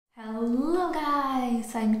Hello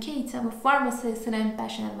guys, I'm Kate, I'm a pharmacist and I'm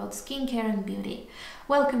passionate about skincare and beauty.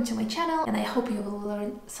 Welcome to my channel and I hope you will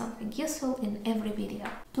learn something useful in every video.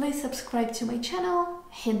 Please subscribe to my channel,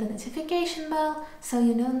 hit the notification bell so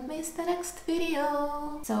you don't miss the next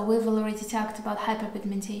video. So we've already talked about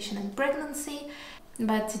hyperpigmentation and pregnancy,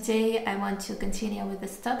 but today I want to continue with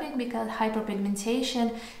this topic because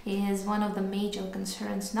hyperpigmentation is one of the major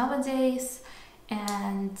concerns nowadays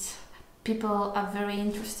and people are very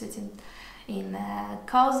interested in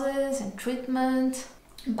causes and treatment,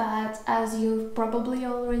 but as you've probably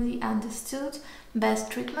already understood,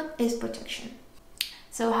 best treatment is protection.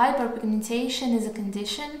 So hyperpigmentation is a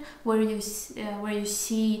condition where you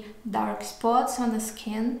see dark spots on the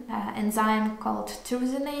skin. Enzyme called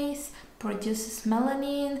tyrosinase produces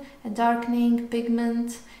melanin, a darkening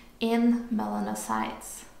pigment in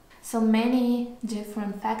melanocytes. So many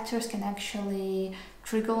different factors can actually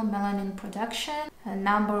trigger melanin production.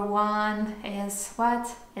 Number one is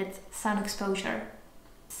what? It's sun exposure.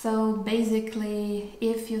 So basically,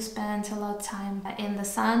 if you spend a lot of time in the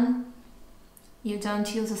sun, you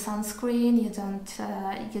don't use a sunscreen,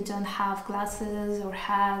 you don't have glasses or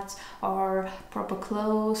hats or proper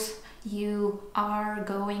clothes, you are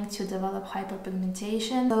going to develop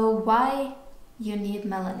hyperpigmentation. So why you need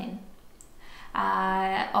melanin?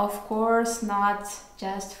 Of course, not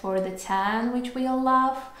just for the tan, which we all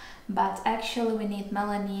love, but actually we need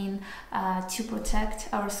melanin to protect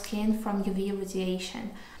our skin from UV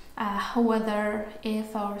radiation. However,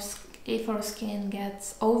 if our skin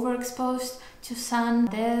gets overexposed to sun,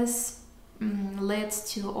 this leads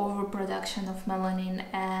to overproduction of melanin,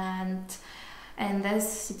 and in these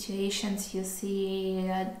situations you see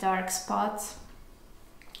dark spots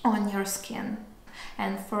on your skin.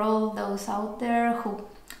 And for all those out there who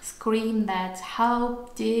scream that how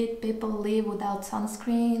did people live without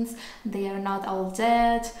sunscreens, they are not all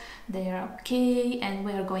dead, they are okay and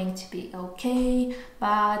we are going to be okay,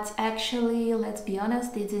 but actually, let's be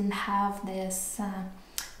honest, they didn't have this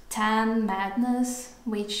tan madness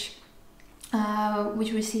which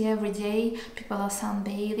we see every day. People are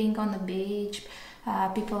sunbathing on the beach,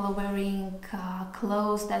 people are wearing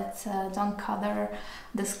clothes that don't cover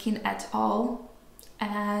the skin at all.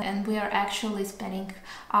 And we are actually spending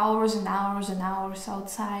hours and hours and hours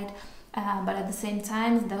outside, but at the same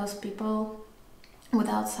time, those people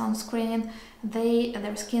without sunscreen,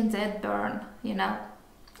 their skin did burn, you know,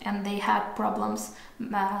 and they had problems,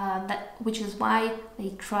 which is why they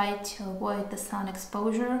try to avoid the sun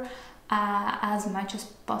exposure as much as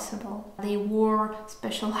possible. They wore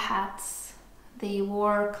special hats, they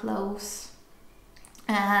wore clothes,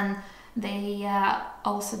 and they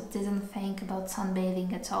also didn't think about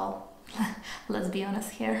sunbathing at all. Let's be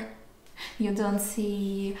honest here. You don't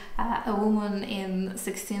see a woman in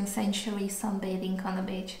 16th century sunbathing on the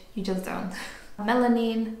beach. You just don't.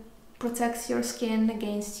 Melanin protects your skin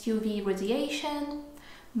against UV radiation,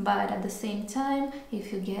 but at the same time,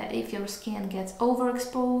 if your skin gets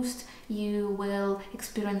overexposed, you will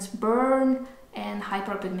experience burn and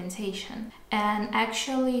hyperpigmentation. And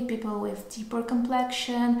actually, people with deeper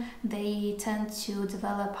complexion, they tend to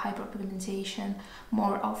develop hyperpigmentation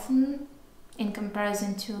more often in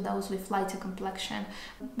comparison to those with lighter complexion.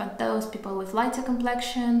 But those people with lighter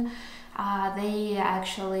complexion, they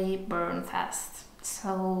actually burn fast.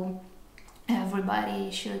 So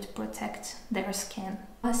everybody should protect their skin.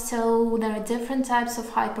 So there are different types of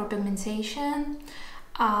hyperpigmentation.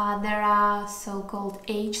 There are so-called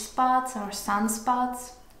age spots or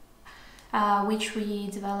sunspots, which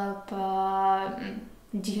we develop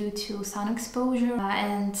due to sun exposure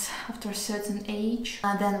and after a certain age.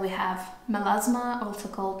 Then we have melasma, also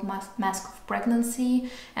called mask of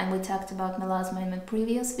pregnancy, and we talked about melasma in my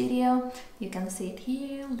previous video. You can see it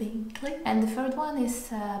here, link. And the third one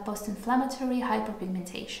is post-inflammatory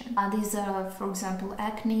hyperpigmentation. These are, for example,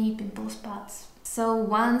 acne, pimple spots. So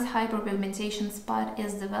once hyperpigmentation spot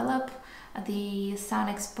is developed, the sun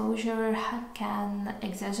exposure can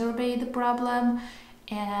exacerbate the problem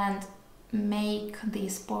and make the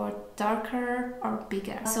spot darker or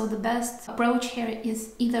bigger. So the best approach here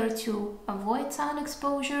is either to avoid sun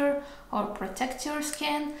exposure or protect your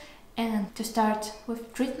skin and to start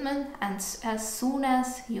with treatment and as soon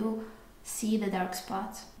as you see the dark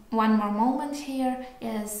spot. One more moment here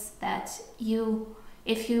is that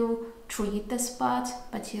if you treat the spot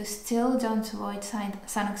but you still don't avoid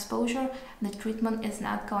sun exposure, the treatment is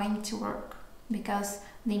not going to work because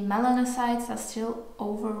the melanocytes are still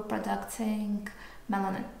overproducing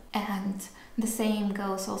melanin. And the same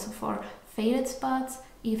goes also for faded spots.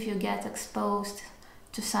 If you get exposed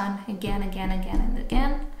to sun again and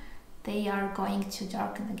again, they are going to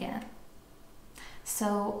darken again.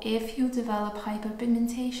 So if you develop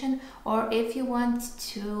hyperpigmentation, or if you want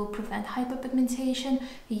to prevent hyperpigmentation,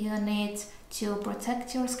 you need to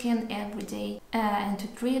protect your skin every day and to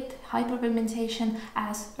treat hyperpigmentation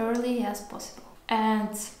as early as possible.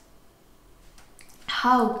 And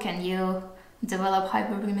how can you develop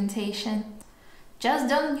hyperpigmentation? Just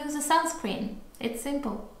don't use a sunscreen. It's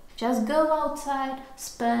simple. Just go outside,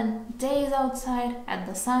 spend days outside at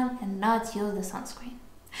the sun and not use the sunscreen.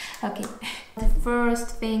 Okay, the first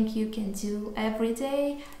thing you can do every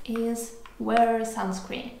day is wear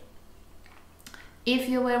sunscreen. If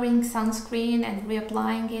you're wearing sunscreen and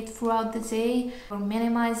reapplying it throughout the day, you're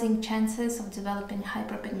minimizing chances of developing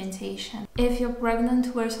hyperpigmentation. If you're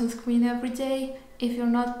pregnant, wear sunscreen every day. If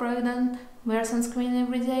you're not pregnant, wear sunscreen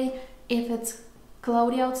every day. If it's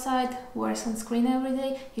cloudy outside, wear sunscreen every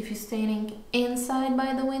day. If you're standing inside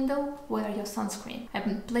by the window, wear your sunscreen.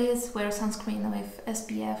 And please wear sunscreen with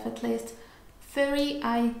SPF at least 30.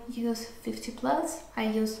 I use 50 plus. I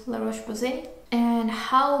use La Roche-Posay. And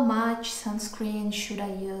how much sunscreen should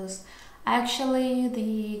I use? Actually,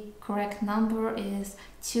 the correct number is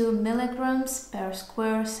 2 milligrams per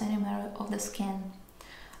square centimeter of the skin.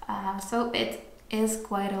 So it is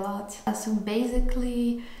quite a lot. So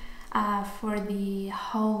basically, for the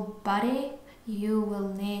whole body, you will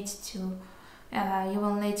need to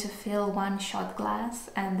fill 1 shot glass,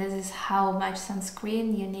 and this is how much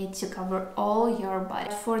sunscreen you need to cover all your body.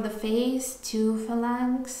 For the face, 2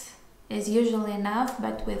 phalanx is usually enough,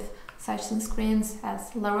 but with such sunscreens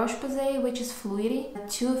as La Roche-Posay, which is fluidy,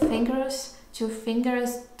 2 fingers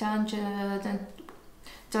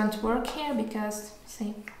don't work here, because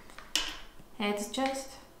see, it's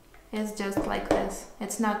just like this.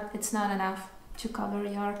 It's not enough to cover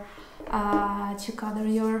your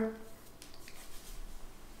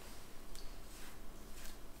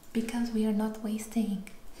because we are not wasting.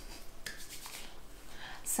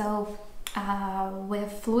 So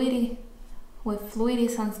with fluidy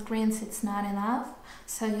sunscreens, it's not enough.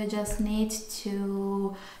 So you just need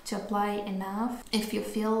to apply enough. If you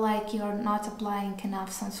feel like you're not applying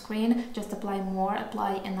enough sunscreen, just apply more,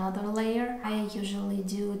 apply another layer. I usually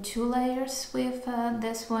do 2 layers with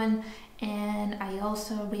this one, and I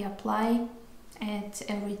also reapply it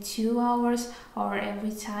every 2 hours or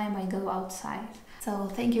every time I go outside. So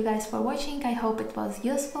thank you guys for watching. I hope it was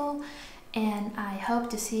useful, and I hope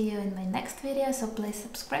to see you in my next video. So please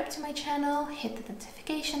subscribe to my channel, hit the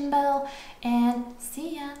notification bell, and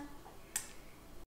see ya!